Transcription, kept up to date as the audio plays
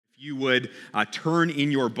You would turn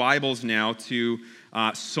in your Bibles now to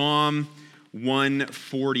Psalm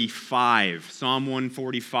 145. Psalm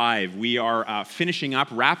 145. We are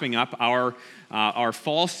wrapping up our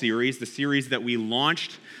fall series, the series that we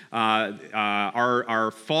launched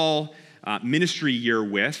our fall ministry year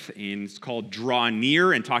with, and it's called Draw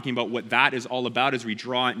Near, and talking about what that is all about as we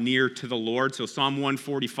draw near to the Lord. So Psalm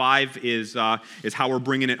 145 is how we're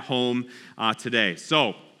bringing it home today.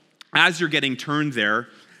 So as you're getting turned there,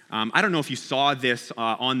 I don't know if you saw this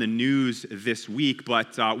on the news this week,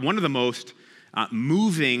 but one of the most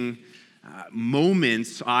moving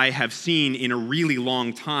moments I have seen in a really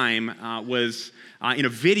long time was in a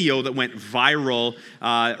video that went viral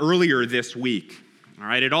earlier this week. All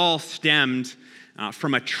right, it all stemmed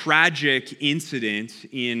from a tragic incident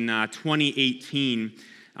in 2018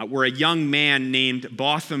 where a young man named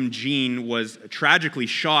Botham Jean was tragically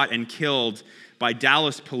shot and killed by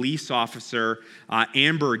Dallas police officer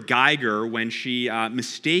Amber Guyger when she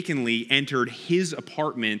mistakenly entered his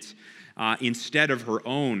apartment instead of her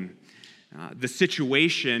own. The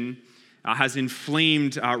situation has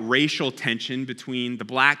inflamed racial tension between the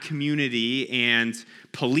black community and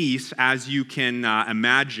police, as you can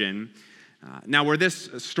imagine. Now, where this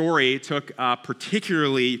story took a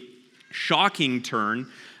particularly shocking turn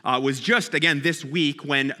was just, again, this week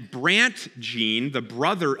when Brant Jean, the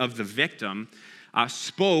brother of the victim,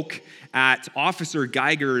 spoke at Officer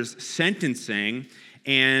Guyger's sentencing,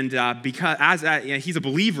 and because he's a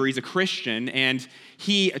believer, he's a Christian, and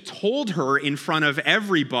he told her in front of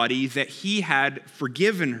everybody that he had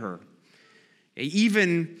forgiven her,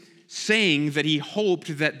 even saying that he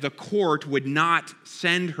hoped that the court would not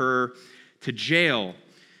send her to jail,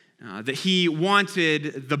 that he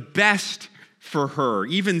wanted the best for her,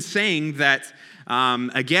 even saying that,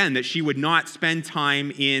 again, that she would not spend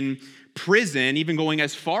time in prison, even going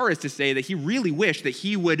as far as to say that he really wished that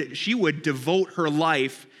she would devote her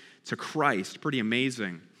life to Christ. Pretty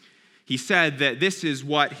amazing. He said that this is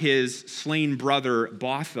what his slain brother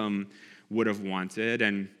Botham would have wanted,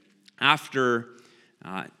 and after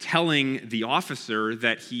telling the officer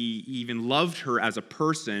that he even loved her as a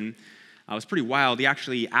person, it was pretty wild. He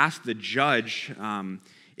actually asked the judge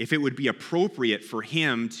if it would be appropriate for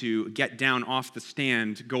him to get down off the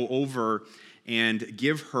stand, go over and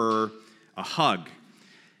give her a hug.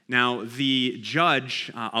 Now, the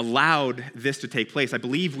judge allowed this to take place. I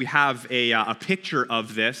believe we have a picture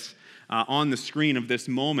of this on the screen of this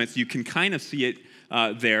moment, so you can kind of see it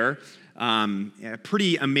there.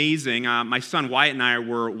 Pretty amazing. My son Wyatt and I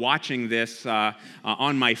were watching this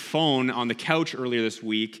on my phone on the couch earlier this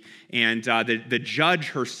week, and the judge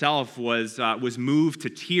herself was moved to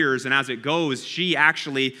tears, and as it goes, she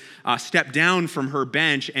actually stepped down from her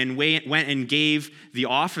bench and went and gave the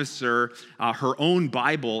officer her own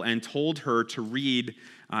Bible and told her to read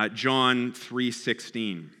John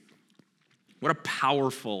 3:16. What a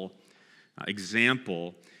powerful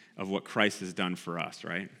example of what Christ has done for us,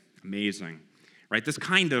 right? Amazing, right? This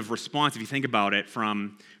kind of response, if you think about it,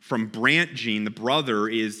 from Brant Jean, the brother,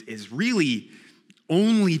 is really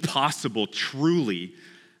only possible, truly,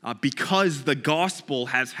 because the gospel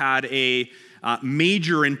has had a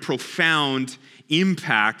major and profound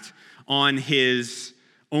impact on his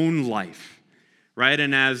own life, right?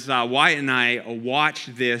 And as Wyatt and I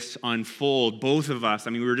watched this unfold, both of us,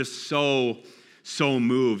 we were just so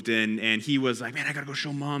moved, and he was like, man, I gotta go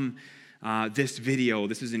show Mom this video.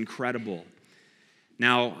 This is incredible.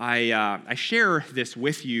 Now, I share this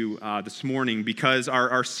with you this morning because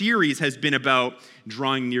our series has been about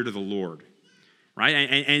drawing near to the Lord, right?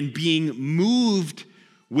 And being moved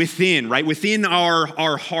within, right? Within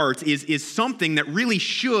our hearts is something that really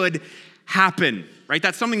should happen, right?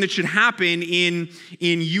 That's something that should happen in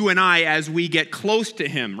you and I as we get close to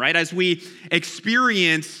Him, right? As we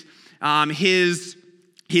experience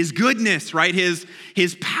His goodness, right?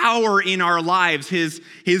 His power in our lives,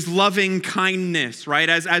 His loving kindness, right?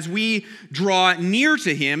 As we draw near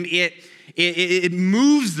to Him, it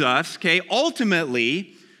moves us, okay,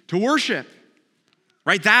 ultimately to worship,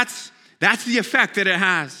 right? That's the effect that it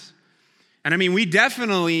has. And we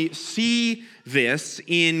definitely see this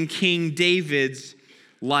in King David's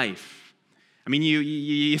life.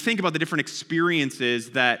 You think about the different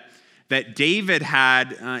experiences that David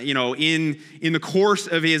had, in the course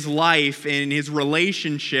of his life and his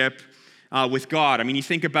relationship with God. You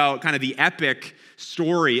think about kind of the epic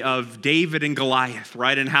story of David and Goliath,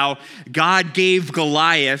 right? And how God gave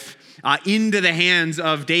Goliath into the hands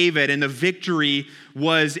of David, and the victory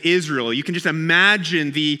was Israel. You can just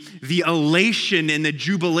imagine the elation and the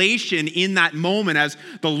jubilation in that moment as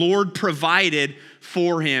the Lord provided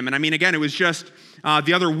for him. And again, it was just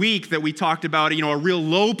the other week that we talked about, a real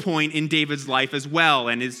low point in David's life as well,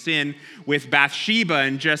 and his sin with Bathsheba,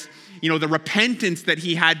 and just, the repentance that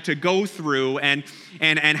he had to go through, and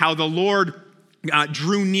how the Lord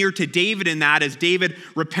drew near to David in that as David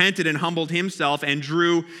repented and humbled himself and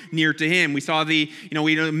drew near to him. We saw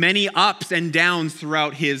many ups and downs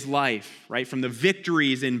throughout his life, right? From the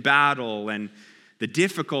victories in battle and the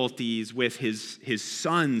difficulties with his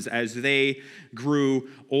sons as they grew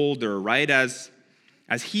older, right? As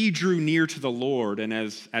he drew near to the Lord and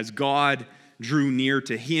as God drew near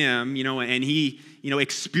to him, and he,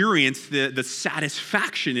 experienced the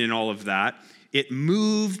satisfaction in all of that, it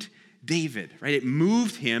moved David, right? It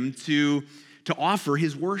moved him to offer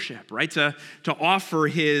his worship, right? To offer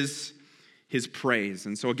his praise.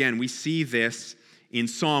 And so again, we see this in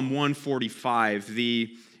Psalm 145.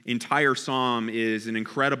 The entire psalm is an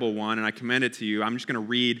incredible one, and I commend it to you. I'm just going to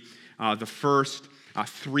read the first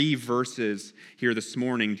 3 verses here this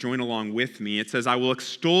morning. Join along with me. It says, "I will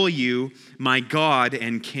extol you, my God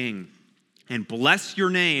and King, and bless your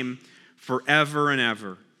name forever and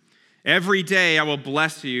ever. Every day I will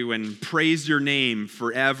bless you and praise your name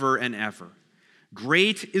forever and ever.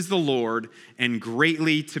 Great is the Lord and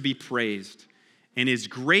greatly to be praised, and his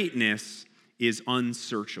greatness is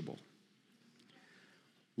unsearchable."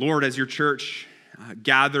 Lord, as your church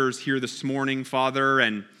gathers here this morning, Father,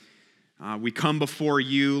 and we come before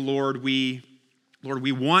you, Lord, we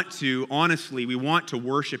want to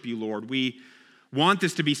worship you, Lord. We want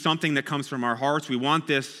this to be something that comes from our hearts. We want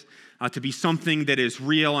this to be something that is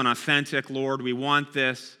real and authentic, Lord. We want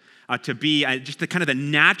this to be just the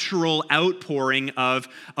natural outpouring of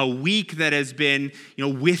a week that has been,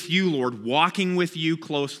 with you, Lord, walking with you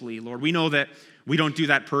closely, Lord. We know that we don't do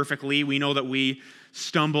that perfectly. We know that we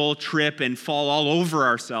stumble, trip, and fall all over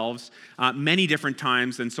ourselves many different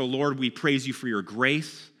times. And so, Lord, we praise you for your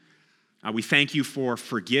grace. We thank you for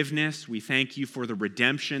forgiveness. We thank you for the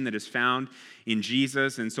redemption that is found in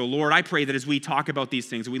Jesus. And so, Lord, I pray that as we talk about these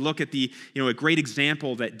things, we look at a great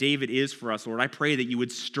example that David is for us, Lord. I pray that you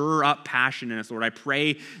would stir up passion in us, Lord. I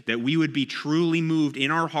pray that we would be truly moved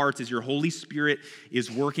in our hearts as your Holy Spirit is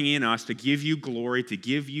working in us to give you glory, to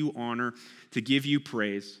give you honor, to give you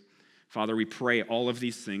praise. Father, we pray all of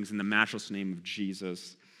these things in the matchless name of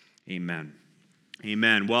Jesus. Amen.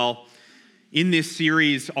 Amen. Well, in this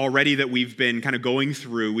series already that we've been kind of going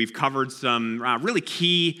through, we've covered some really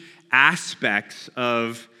key aspects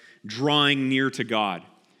of drawing near to God,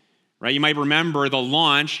 right? You might remember the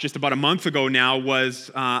launch just about a month ago now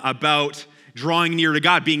was about drawing near to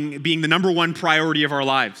God being the number one priority of our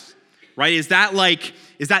lives, right? Is that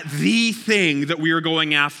the thing that we are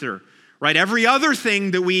going after? Right? Every other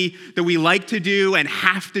thing that we like to do and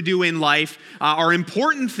have to do in life are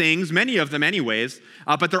important things, many of them anyways,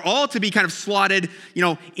 but they're all to be kind of slotted,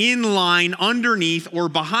 in line, underneath, or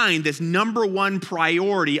behind this number one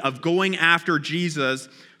priority of going after Jesus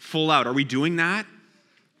full out. Are we doing that?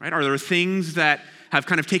 Right? Are there things that have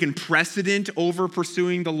kind of taken precedent over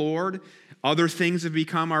pursuing the Lord? Other things have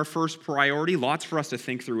become our first priority. Lots for us to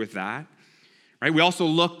think through with that. Right? We also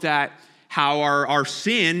looked at how our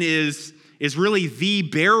sin is really the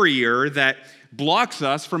barrier that blocks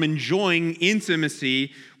us from enjoying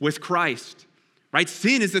intimacy with Christ, right?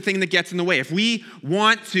 Sin is the thing that gets in the way. If we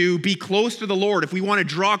want to be close to the Lord, if we want to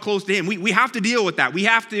draw close to him, we have to deal with that. We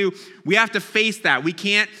have to face that. We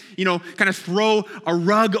can't, kind of throw a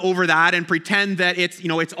rug over that and pretend that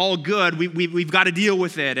it's all good. We've got to deal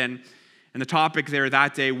with it. And the topic there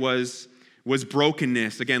that day was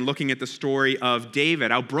brokenness. Again, looking at the story of David,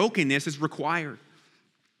 how brokenness is required.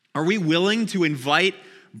 Are we willing to invite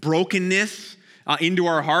brokenness into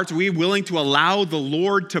our hearts? Are we willing to allow the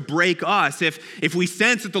Lord to break us? If we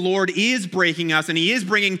sense that the Lord is breaking us and he is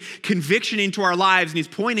bringing conviction into our lives and he's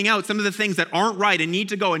pointing out some of the things that aren't right and need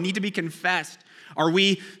to go and need to be confessed, are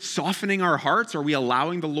we softening our hearts? Are we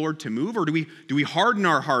allowing the Lord to move? Or do we harden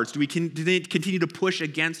our hearts? Do we continue to push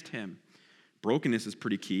against him? Brokenness is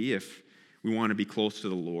pretty key if we want to be close to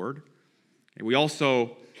the Lord. And we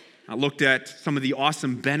also looked at some of the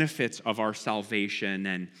awesome benefits of our salvation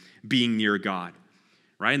and being near God,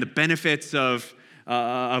 right? And the benefits of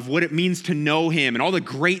what it means to know him and all the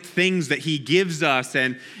great things that he gives us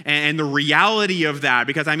and the reality of that.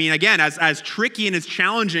 Because, again, as tricky and as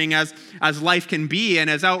challenging as life can be and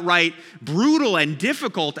as outright brutal and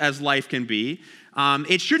difficult as life can be,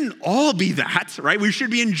 it shouldn't all be that, right? We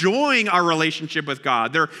should be enjoying our relationship with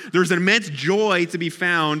God. There's an immense joy to be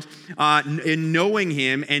found in knowing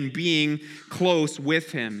him and being close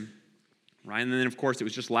with him, right? And then, of course, it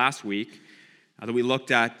was just last week that we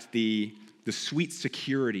looked at the sweet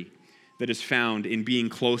security that is found in being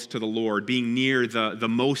close to the Lord, being near the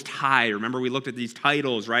Most High. Remember, we looked at these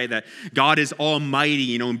titles, right? That God is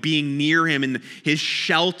almighty, and being near him in his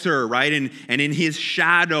shelter, right? And in his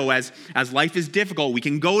shadow as life is difficult, we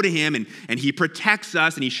can go to him and he protects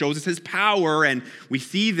us and he shows us his power. And we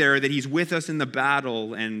see there that he's with us in the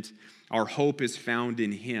battle and our hope is found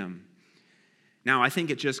in him. Now, I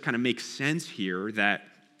think it just kind of makes sense here that,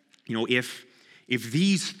 if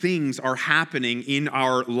these things are happening in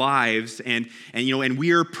our lives and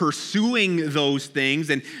we are pursuing those things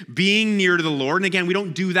and being near to the Lord, and again, we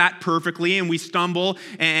don't do that perfectly and we stumble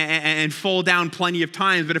and fall down plenty of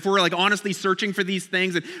times, but if we're honestly searching for these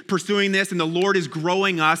things and pursuing this and the Lord is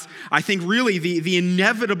growing us, I think really the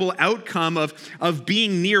inevitable outcome of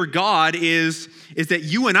being near God is that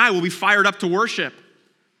you and I will be fired up to worship.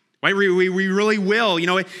 Right? We really will.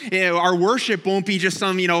 Our worship won't be just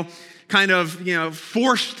some,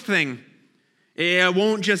 forced thing. It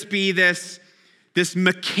won't just be this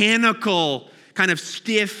mechanical, kind of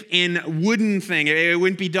stiff and wooden thing. It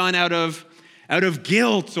wouldn't be done out of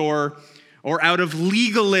guilt or out of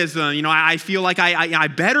legalism. I feel like I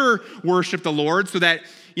better worship the Lord so that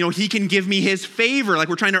he can give me his favor. Like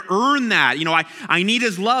we're trying to earn that. I need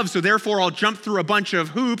his love, so therefore I'll jump through a bunch of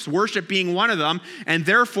hoops, worship being one of them, and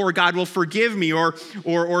therefore God will forgive me or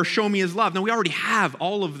show me his love. Now, we already have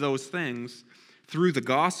all of those things through the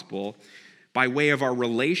gospel by way of our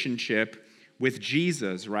relationship with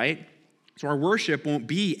Jesus, right? So our worship won't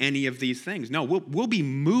be any of these things. No, we'll be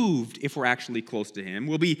moved if we're actually close to him.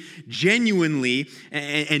 We'll be genuinely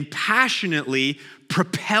and passionately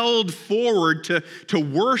propelled forward to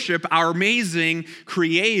worship our amazing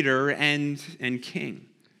Creator and King.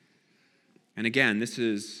 And again, this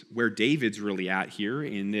is where David's really at here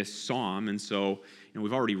in this psalm. And so,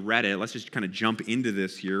 we've already read it. Let's just kind of jump into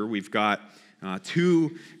this here. We've got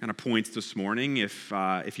two kind of points this morning.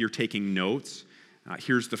 If you're taking notes,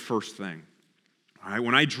 here's the first thing. All right,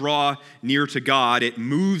 when I draw near to God, it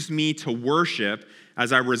moves me to worship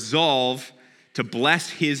as I resolve to bless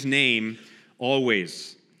his name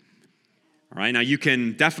always. All right, now you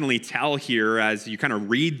can definitely tell here as you kind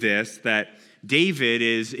of read this that David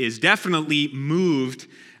is definitely moved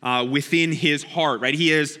within his heart, right?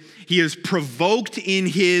 He is provoked in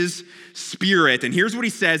his spirit. And here's what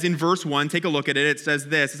he says in verse 1. Take a look at it. It says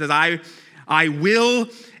this. It says, I will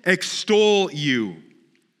extol you.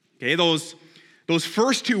 Okay, those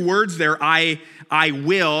first two words there, I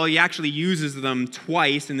will, he actually uses them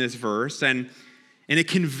twice in this verse, and it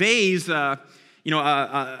conveys a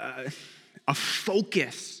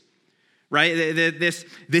focus, right?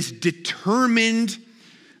 This determined,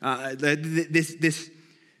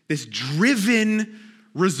 this driven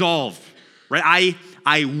resolve, right?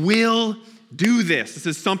 I will do this. This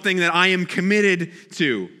is something that I am committed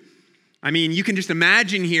to. I mean, you can just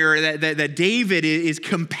imagine here that David is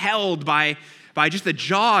compelled by just the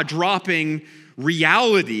jaw-dropping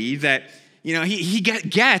reality that, he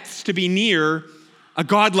gets to be near a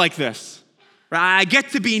God like this. I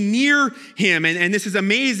get to be near him, and this is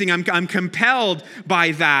amazing. I'm compelled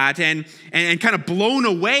by that and kind of blown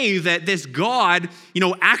away that this God,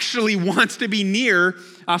 actually wants to be near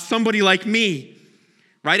somebody like me.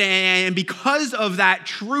 Right? And because of that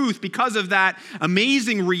truth, because of that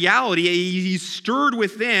amazing reality, he's stirred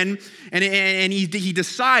within and he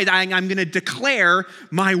decides, I'm going to declare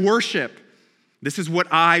my worship. This is what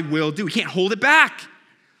I will do. He can't hold it back.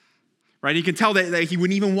 Right? You can tell that he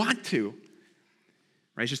wouldn't even want to.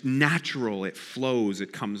 Right? It's just natural. It flows.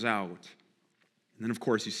 It comes out. And then, of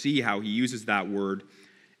course, you see how he uses that word,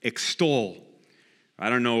 extol. I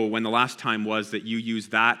don't know when the last time was that you used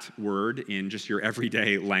that word in just your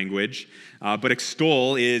everyday language, but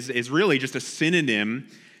extol is really just a synonym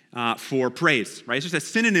for praise, right? It's just a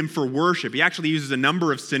synonym for worship. He actually uses a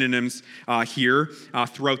number of synonyms here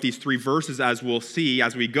throughout these three verses, as we'll see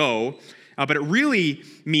as we go, but it really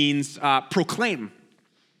means proclaim.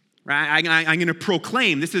 Right? I'm going to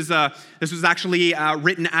proclaim. This was actually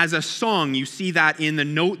written as a song. You see that in the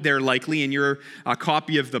note there, likely in your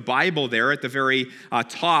copy of the Bible there at the very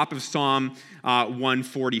top of Psalm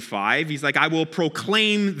 145. He's like, I will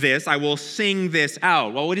proclaim this. I will sing this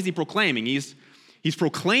out. Well, what is he proclaiming? He's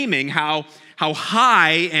proclaiming how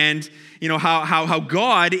high and how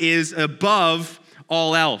God is above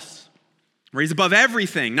all else. Where he's above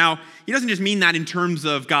everything. Now, he doesn't just mean that in terms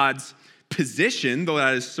of God's position, though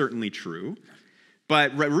that is certainly true,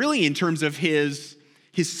 but really in terms of his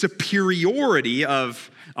superiority of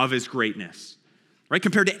his greatness, right?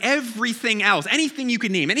 Compared to everything else, anything you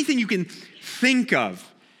can name, anything you can think of,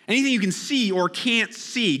 anything you can see or can't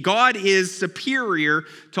see, God is superior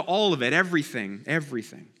to all of it, everything,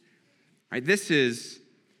 right? This is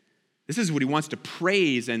This is what he wants to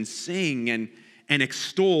praise and sing and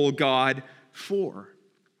extol God for.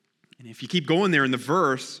 And if you keep going there in the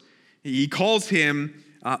verse, he calls him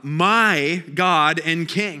my God and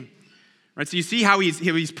King. Right? So you see how he's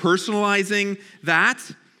personalizing that.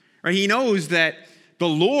 Right? He knows that the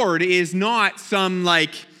Lord is not some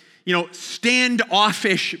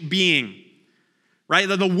standoffish being. Right?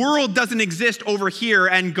 The world doesn't exist over here,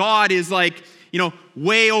 and God is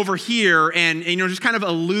way over here and just kind of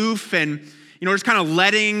aloof and just kind of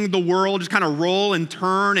letting the world just kind of roll and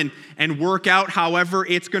turn and work out however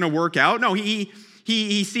it's going to work out. No, he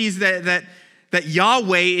sees that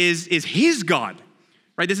Yahweh is his God.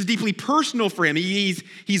 Right? This is deeply personal for him.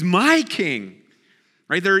 He's my king.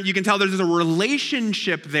 Right? You can tell there's a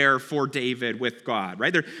relationship there for David with God.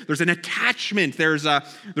 Right? There's an attachment. There's a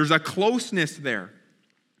closeness there.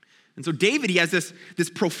 And so David, he has this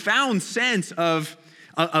profound sense of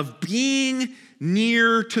being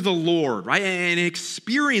near to the Lord, right? And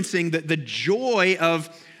experiencing the joy of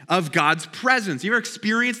God's presence. You ever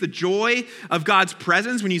experienced the joy of God's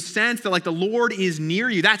presence when you sense that the Lord is near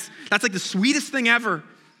you? That's the sweetest thing ever,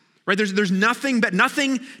 right? There's nothing, but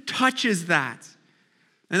nothing touches that.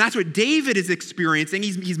 And that's what David is experiencing.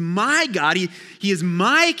 He's my God. He is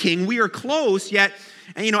my king. We are close, yet,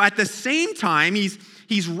 at the same time,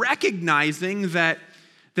 he's recognizing that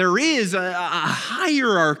there is a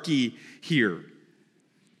hierarchy here,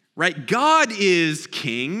 right? God is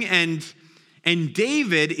king and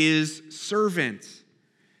David is servant.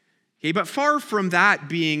 Okay, but far from that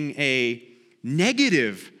being a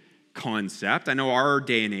negative concept, I know our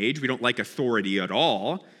day and age, we don't like authority at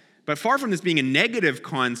all, but far from this being a negative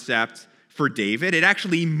concept for David, it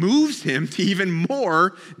actually moves him to even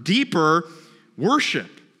more deeper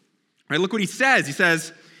worship. Right, look what he says. He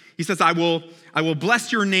says, I will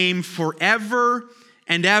bless your name forever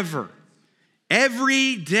and ever.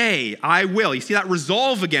 Every day I will. You see that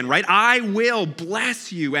resolve again, right? I will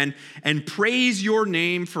bless you and praise your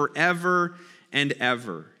name forever and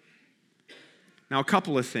ever. Now, a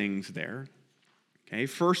couple of things there. Okay,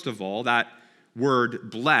 first of all, that word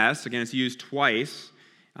bless, again, it's used twice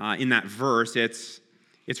in that verse.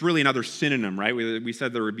 It's really another synonym, right? We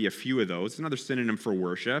said there would be a few of those. It's another synonym for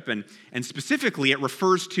worship. And specifically, it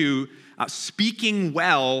refers to speaking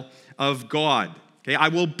well of God. Okay, I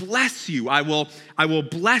will bless you. I will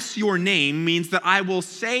bless your name means that I will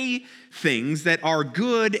say things that are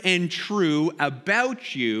good and true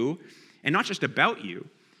about you, and not just about you,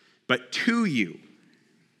 but to you.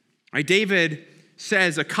 Right? David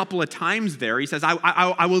says a couple of times there, he says,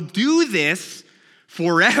 I will do this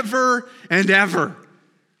forever and ever.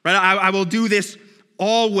 Right? I will do this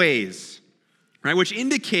always, right? Which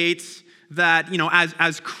indicates that,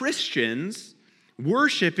 as Christians,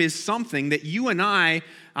 worship is something that you and I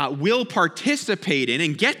will participate in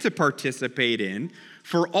and get to participate in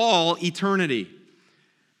for all eternity.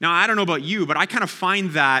 Now, I don't know about you, but I kind of find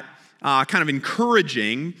that kind of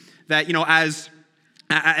encouraging that,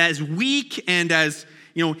 as weak and as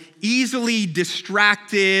easily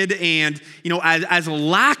distracted and, as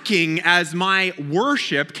lacking as my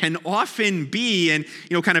worship can often be in,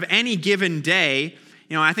 kind of any given day,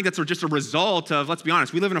 I think that's just a result of, let's be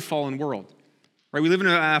honest, we live in a fallen world, right? We live in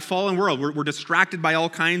a fallen world. We're distracted by all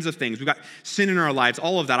kinds of things. We've got sin in our lives,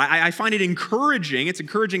 all of that. I find it encouraging. It's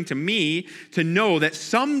encouraging to me to know that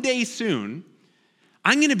someday soon,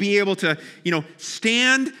 I'm going to be able to,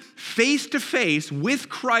 stand face to face with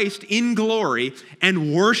Christ in glory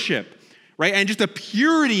and worship, right? And just the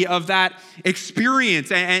purity of that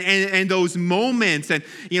experience and those moments and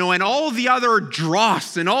all the other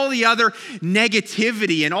dross and all the other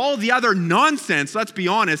negativity and all the other nonsense, let's be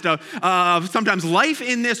honest, of sometimes life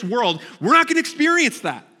in this world, we're not going to experience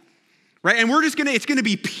that. Right? And it's going to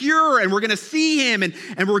be pure, and we're going to see him, and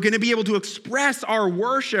we're going to be able to express our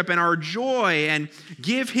worship and our joy and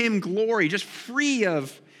give him glory, just free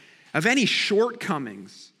of any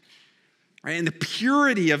shortcomings. Right? And the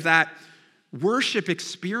purity of that worship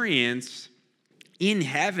experience in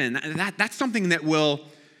heaven, that's something that we'll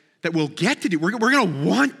get to do. We're going to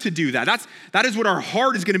want to do that. That is what our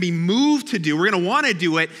heart is going to be moved to do. We're going to want to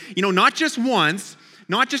do it, not just once,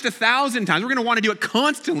 not just 1,000 times. We're going to want to do it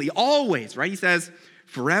constantly, always, right? He says,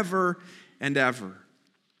 forever and ever.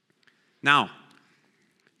 Now,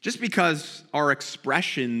 just because our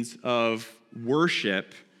expressions of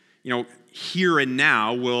worship, here and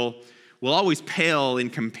now will always pale in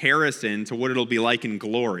comparison to what it'll be like in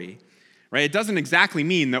glory, right? It doesn't exactly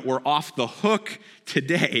mean that we're off the hook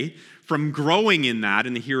today from growing in that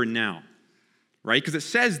in the here and now, right? Because it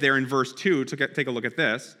says there in verse 2, take a look at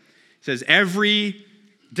this. It says, every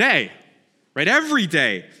day, right? Every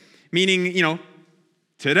day, meaning,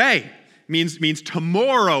 today, means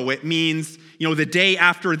tomorrow. It means, the day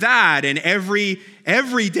after that. And every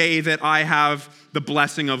day that I have the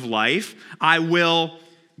blessing of life, I will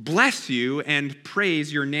bless you and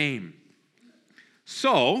praise your name.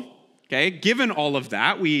 So, given all of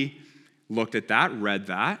that, we looked at that, read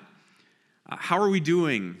that. How are we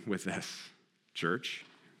doing with this, church?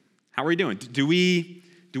 How are we doing? Do we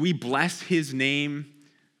bless his name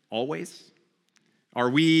always? Are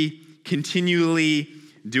we continually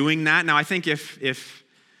doing that? Now, I think if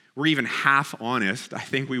we're even half honest, I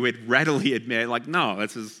think we would readily admit, no,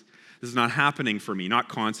 this is not happening for me. Not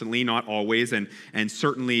constantly, not always, and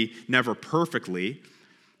certainly never perfectly.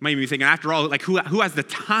 Might be thinking, after all, who has the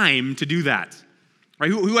time to do that? Right?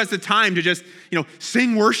 Who has the time to just,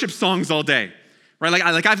 sing worship songs all day? Right?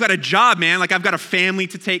 I've got a job, man. I've got a family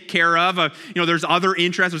to take care of. There's other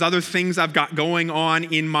interests. There's other things I've got going on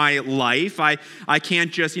in my life. I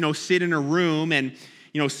can't just, sit in a room and,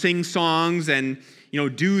 sing songs and,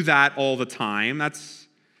 do that all the time. That's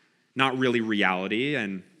not really reality.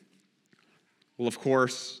 And, well, of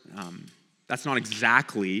course, that's not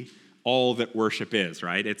exactly all that worship is,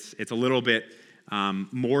 right? It's a little bit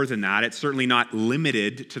more than that. It's certainly not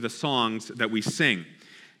limited to the songs that we sing.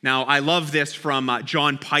 Now, I love this from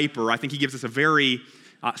John Piper. I think he gives us a very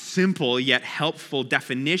simple yet helpful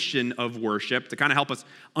definition of worship to kind of help us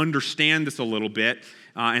understand this a little bit.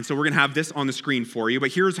 And so we're going to have this on the screen for you.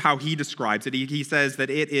 But here's how he describes it. He says that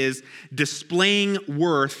it is displaying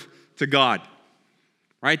worth to God.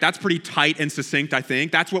 Right? That's pretty tight and succinct, I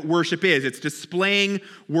think. That's what worship is. It's displaying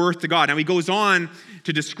worth to God. Now, he goes on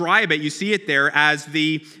to describe it. You see it there as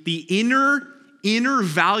the inner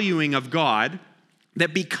valuing of God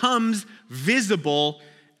that becomes visible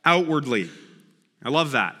outwardly. I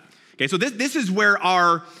love that. So this is where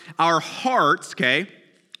our hearts,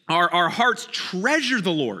 our hearts treasure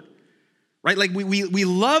the Lord. Right? We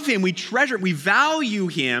love him, we treasure him, we value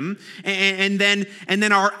him, and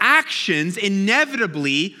then our actions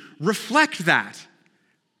inevitably reflect that.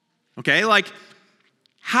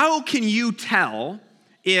 How can you tell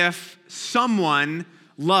if someone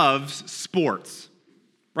loves sports?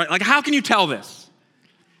 Right? How can you tell this?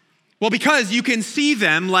 Well, because you can see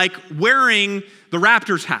them wearing the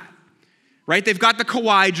Raptors hat. Right? They've got the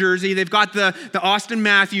Kawhi jersey. They've got the Austin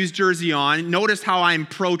Matthews jersey on. Notice how I'm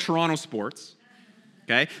pro Toronto sports.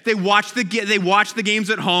 They watch the games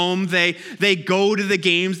at home. They go to the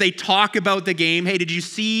games. They talk about the game. Hey, did you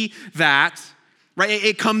see that? Right?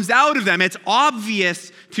 It comes out of them. It's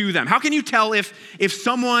obvious to them. How can you tell if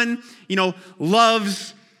someone,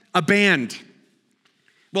 loves a band?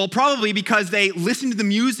 Well, probably because they listen to the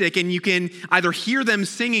music and you can either hear them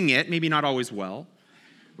singing it, maybe not always well,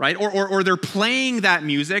 right? Or they're playing that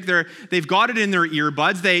music. They've got it in their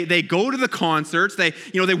earbuds. They go to the concerts. They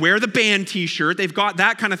wear the band t-shirt. They've got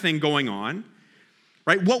that kind of thing going on,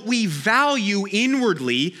 right? What we value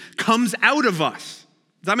inwardly comes out of us.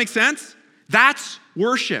 Does that make sense? That's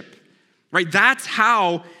worship, right? That's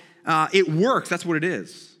how it works. That's what it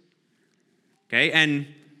is. And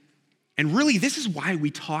really, this is why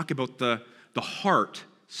we talk about the heart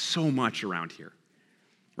so much around here.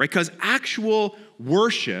 Right? Because actual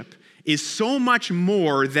worship is so much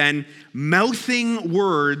more than mouthing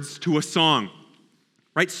words to a song.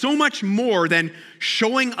 Right? So much more than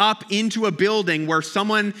showing up into a building where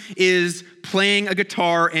someone is playing a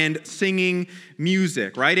guitar and singing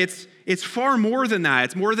music. Right? It's far more than that.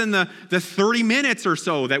 It's more than the 30 minutes or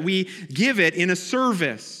so that we give it in a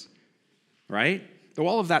service. Right? Though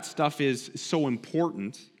all of that stuff is so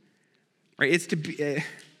important. Right? It's to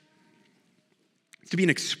be an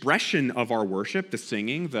expression of our worship, the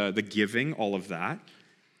singing, the giving, all of that.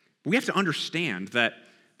 We have to understand that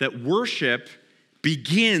worship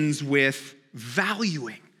begins with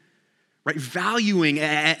valuing, right? Valuing,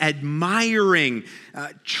 admiring,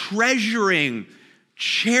 treasuring,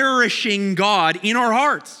 cherishing God in our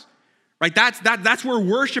hearts, right? That's where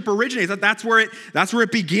worship originates. That's where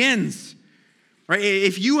it begins. Right?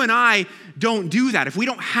 If you and I don't do that, if we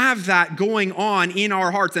don't have that going on in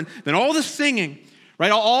our hearts, then all the singing,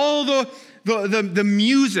 right? All the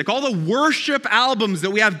music, all the worship albums that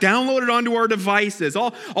we have downloaded onto our devices,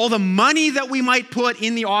 all the money that we might put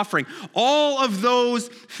in the offering, all of those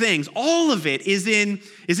things, all of it is in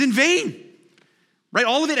vain. Right?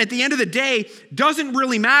 All of it at the end of the day doesn't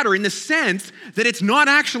really matter in the sense that it's not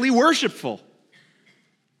actually worshipful.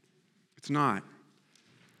 It's not.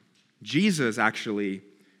 Jesus actually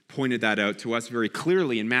pointed that out to us very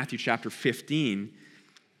clearly in Matthew chapter 15.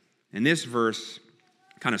 And this verse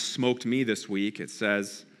kind of smoked me this week. It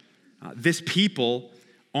says, this people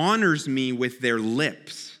honors me with their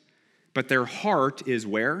lips, but their heart is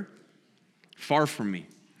where? Far from me.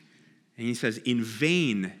 And he says, in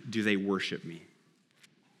vain do they worship me.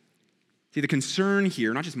 See, the concern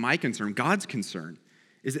here, not just my concern, God's concern,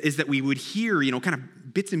 is that we would hear, kind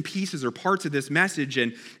of bits and pieces or parts of this message,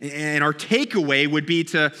 and our takeaway would be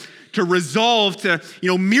to resolve to,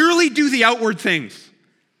 merely do the outward things,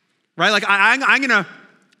 right? Like I'm gonna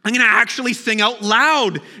actually sing out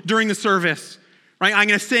loud during the service, right? I'm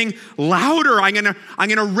gonna sing louder. I'm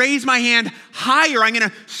gonna raise my hand higher. I'm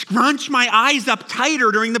gonna scrunch my eyes up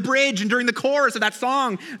tighter during the bridge and during the chorus of that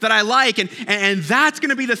song that I like, and that's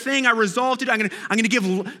gonna be the thing I resolve to do. I'm gonna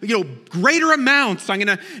give greater amounts. I'm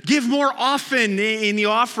gonna give more often in the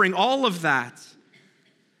offering. All of that,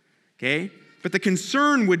 okay? But the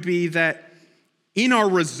concern would be that in our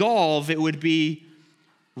resolve, it would be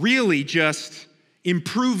really just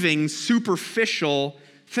improving superficial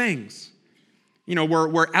things.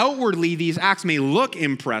 Where outwardly these acts may look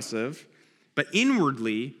impressive, but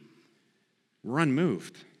inwardly we're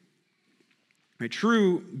unmoved. Right?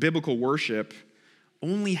 True biblical worship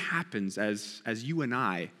only happens as you and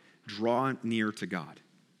I draw near to God.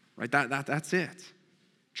 Right? That's it.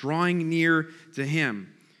 Drawing near to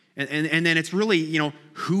him. And then it's really,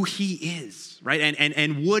 who he is, right?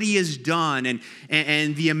 And what he has done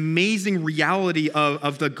and the amazing reality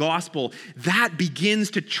of the gospel, that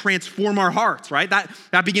begins to transform our hearts, right?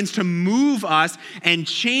 That begins to move us and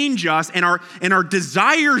change us, and our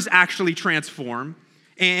desires actually transform.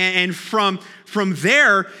 And from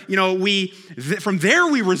there, we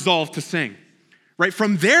resolve to sing. Right?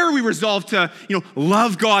 From there we resolve to,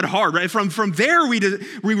 love God hard, right? From there we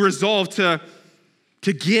resolve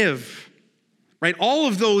to give, right? All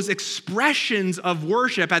of those expressions of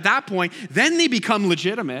worship at that point, then they become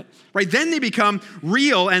legitimate, right? Then they become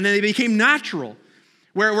real, and then they become natural,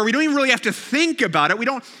 where we don't even really have to think about it.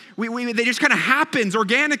 They just kind of happens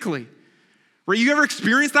organically. Right? You ever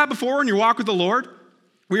experienced that before in your walk with the Lord?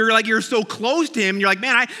 Where you're so close to him, and you're like,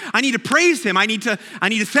 man, I need to praise him. I need to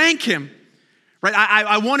thank him. Right?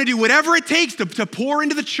 I want to do whatever it takes to pour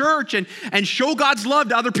into the church and show God's love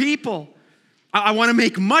to other people. I want to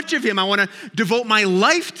make much of him. I want to devote my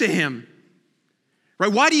life to him. Right?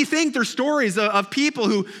 Why do you think there's stories of people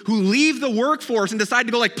who leave the workforce and decide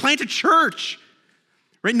to go plant a church?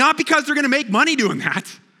 Right? Not because they're going to make money doing that.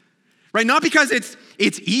 Right? Not because it's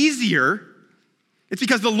easier. It's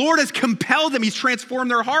because the Lord has compelled them. He's transformed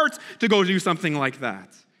their hearts to go do something like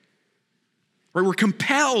that. Right? We're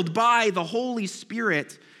compelled by the Holy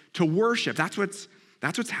Spirit to worship. That's what's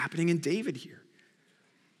happening in David here.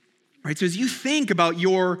 Right? So as you think about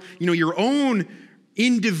your own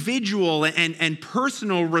individual and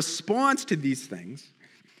personal response to these things,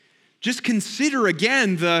 just consider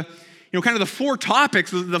again the four topics,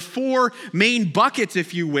 the four main buckets,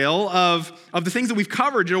 if you will, of the things that we've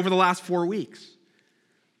covered over the last 4 weeks.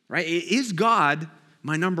 Right? Is God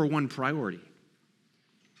my number one priority?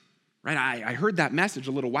 Right? I heard that message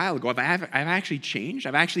a little while ago. I've actually changed.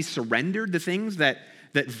 I've actually surrendered the things that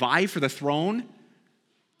vie for the throne.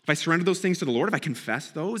 If I surrender those things to the Lord, if I confess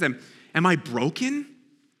those, am I broken?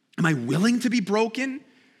 Am I willing to be broken?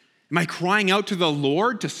 Am I crying out to the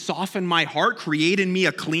Lord to soften my heart, create in me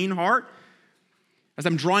a clean heart? As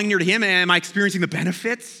I'm drawing near to him, am I experiencing the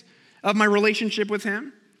benefits of my relationship with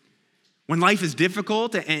him? When life is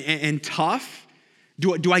difficult and tough,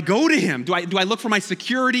 do I go to him? Do I look for my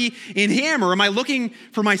security in him, or am I looking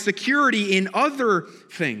for my security in other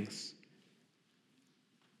things?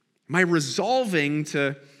 Am I resolving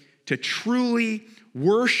to truly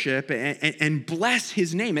worship and bless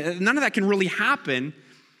his name? None of that can really happen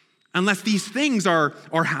unless these things are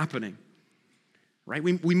happening, right?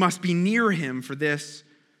 We must be near him for this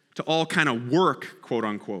to all kind of work, quote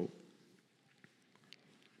unquote.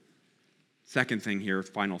 Second thing here,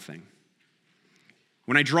 final thing.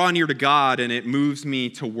 When I draw near to God and it moves me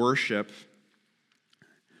to worship,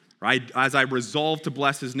 right, as I resolve to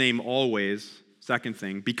bless his name always, second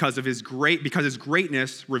thing, because his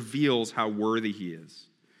greatness reveals how worthy he is.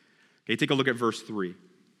 Okay, take a look at verse 3.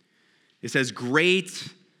 It says, "Great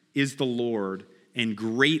is the Lord and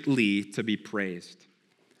greatly to be praised."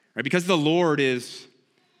 Right? Because the Lord is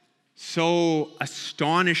so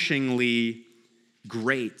astonishingly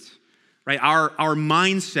great. Right? Our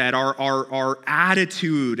mindset, our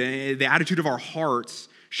attitude, the attitude of our hearts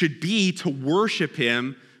should be to worship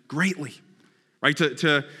him greatly. Right?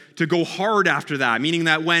 To go hard after that, meaning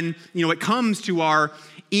that when it comes to our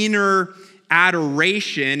inner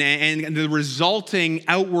adoration and the resulting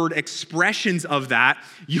outward expressions of that,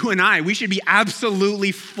 you and we should be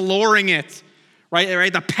absolutely flooring it.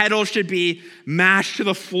 Right? The pedal should be mashed to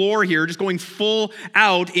the floor here, just going full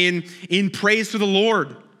out in praise to the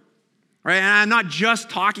Lord. Right? And I'm not just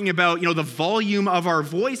talking about, the volume of our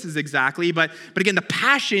voices exactly, but again, the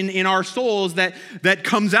passion in our souls that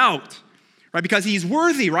comes out, right? Because he's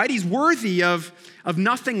worthy, right? He's worthy of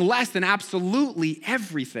nothing less than absolutely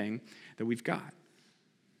everything that we've got.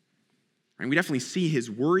 And we definitely see his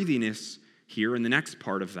worthiness here in the next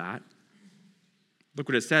part of that. Look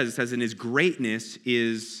what it says. It says, and his greatness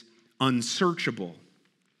is unsearchable.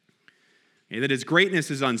 Okay, that his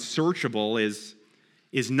greatness is unsearchable is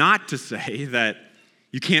not to say that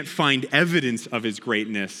you can't find evidence of his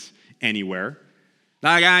greatness anywhere.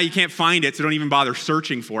 You can't find it, so don't even bother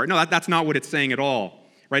searching for it. No, that's not what it's saying at all.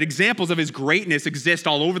 Right? Examples of his greatness exist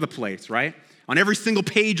all over the place, right? On every single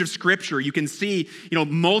page of Scripture, you can see,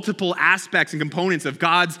 multiple aspects and components of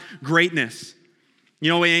God's greatness.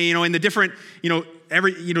 In the different,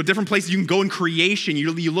 different places you can go in creation.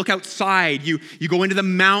 You look outside, you go into the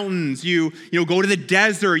mountains, you go to the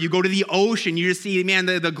desert, you go to the ocean. You just see, man,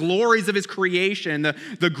 the glories of his creation,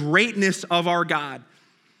 the greatness of our God.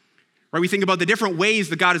 Right? We think about the different ways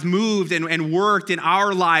that God has moved and worked in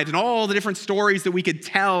our lives and all the different stories that we could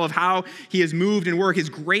tell of how he has moved and worked. His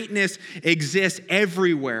greatness exists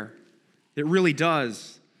everywhere. It really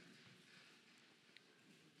does.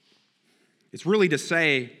 It's really to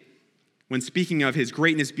say, when speaking of his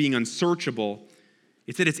greatness being unsearchable,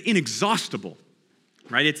 it's that it's inexhaustible,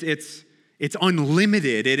 right? It's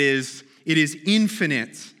unlimited. It is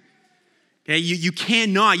infinite. Okay, you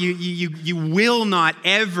cannot, you will not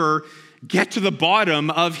ever get to the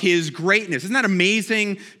bottom of his greatness. Isn't that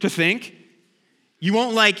amazing to think? You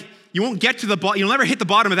won't get to the bottom, you'll never hit the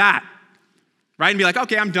bottom of that, right? And be like,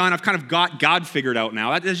 okay, I'm done. I've kind of got God figured out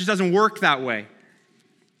now. That just doesn't work that way,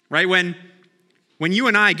 right? When you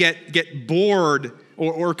and I get bored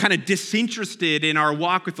or kind of disinterested in our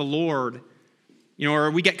walk with the Lord,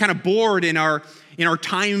 or we get kind of bored in our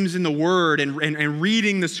times in the Word and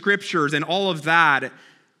reading the Scriptures and all of that,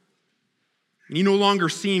 and he no longer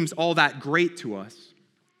seems all that great to us.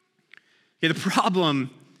 Okay, the problem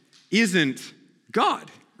isn't God,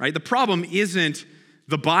 right? The problem isn't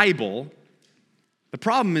the Bible. The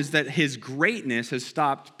problem is that his greatness has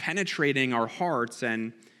stopped penetrating our hearts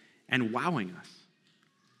and wowing us,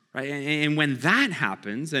 right? And when that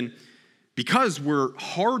happens, and because we're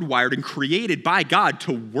hardwired and created by God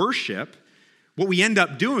to worship, what we end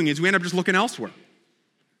up doing is we end up just looking elsewhere.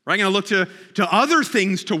 Right? I'm going to look to other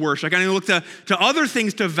things to worship. I'm going to look to other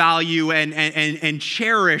things to value and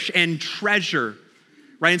cherish and treasure.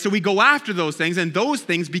 Right? And so we go after those things, and those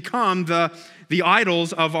things become the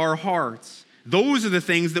idols of our hearts. Those are the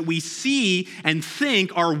things that we see and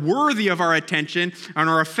think are worthy of our attention and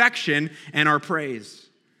our affection and our praise.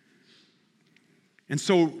 And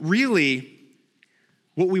so really,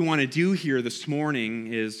 what we want to do here this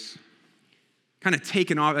morning is kind of take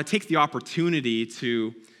the opportunity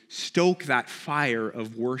to stoke that fire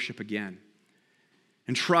of worship again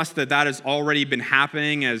and trust that has already been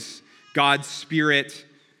happening as God's Spirit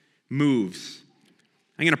moves.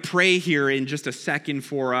 I'm going to pray here in just a second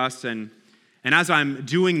for us, and as I'm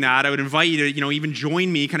doing that, I would invite you to, even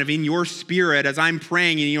join me kind of in your spirit as I'm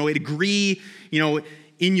praying, and, agree,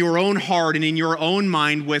 in your own heart and in your own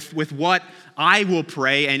mind with what I will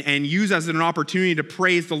pray and use as an opportunity to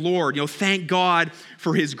praise the Lord. Thank God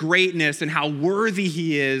for his greatness and how worthy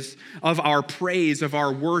he is of our praise, of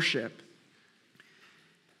our worship.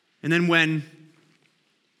 And then when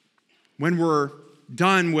we're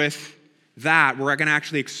done with that, we're going to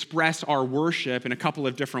actually express our worship in a couple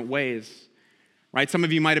of different ways. Right? Some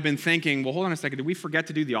of you might have been thinking, well, hold on a second, did we forget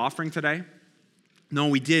to do the offering today? No,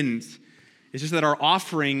 we didn't. It's just that our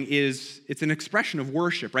offering it's an expression of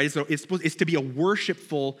worship, right? It's to be a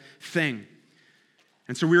worshipful thing.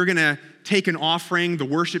 And so we're going to take an offering. The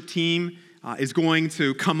worship team is going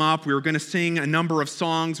to come up. We're going to sing a number of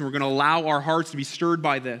songs, and we're going to allow our hearts to be stirred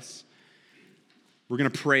by this. We're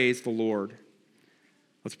going to praise the Lord.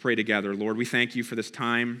 Let's pray together. Lord, we thank you for this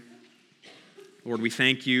time. Lord, we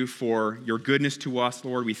thank you for your goodness to us.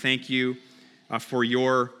 Lord, we thank you for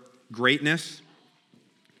your greatness.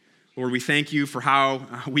 Lord, we thank you for how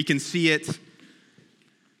we can see it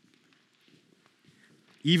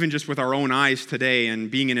even just with our own eyes today, and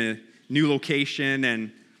being in a new location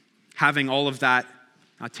and having all of that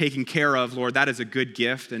taken care of. Lord, that is a good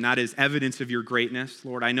gift, and that is evidence of your greatness.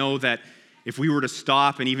 Lord, I know that if we were to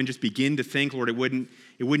stop and even just begin to think, Lord, it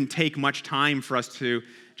wouldn't take much time for us to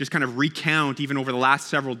just kind of recount, even over the last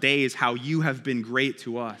several days, how you have been great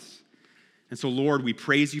to us. And so, Lord, we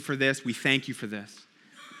praise you for this. We thank you for this.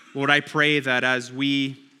 Lord, I pray that as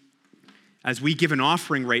we give an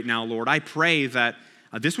offering right now, Lord, I pray that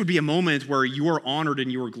this would be a moment where you are honored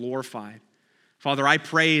and you are glorified. Father, I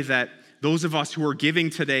pray that those of us who are giving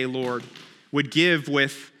today, Lord, would give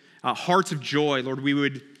with hearts of joy. Lord, we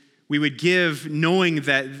would give knowing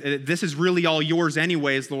that this is really all yours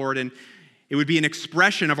anyways, Lord, and it would be an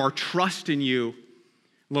expression of our trust in you,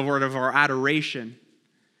 Lord, of our adoration.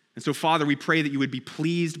 And so, Father, we pray that you would be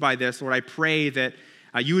pleased by this. Lord, I pray that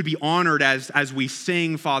you would be honored as we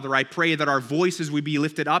sing, Father. I pray that our voices would be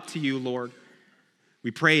lifted up to you, Lord.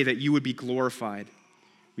 We pray that you would be glorified.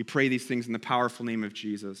 We pray these things in the powerful name of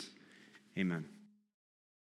Jesus. Amen.